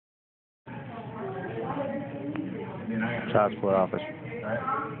Child support office.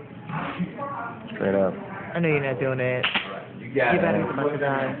 Straight up. I know you're not doing that. You better be about to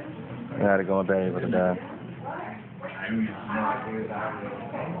die. I gotta go in bed about to die.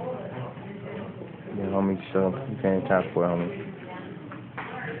 Yeah, homie, so you can't child support, homie.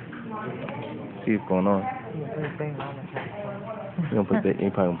 See what's going on. You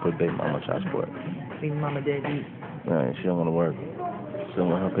probably gonna put baby mama on child support. Baby mama deadbeat. Right, she don't wanna work. She don't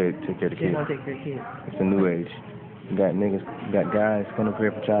want her pay to take care of the She kids. don't take care of kids. It's a new age. You got niggas, you got guys coming up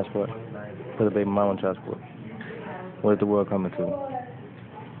here for child support. Put a baby mama on child support. What is the world coming to?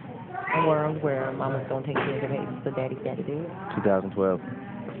 A world where mamas don't take care of the babies, but daddy's got to do it. 2012.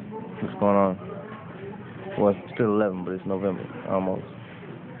 What's going on? Well, it's still 11, but it's November, almost.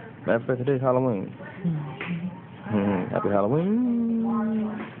 Matter of fact, today's Halloween. Happy Halloween.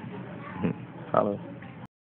 Hello.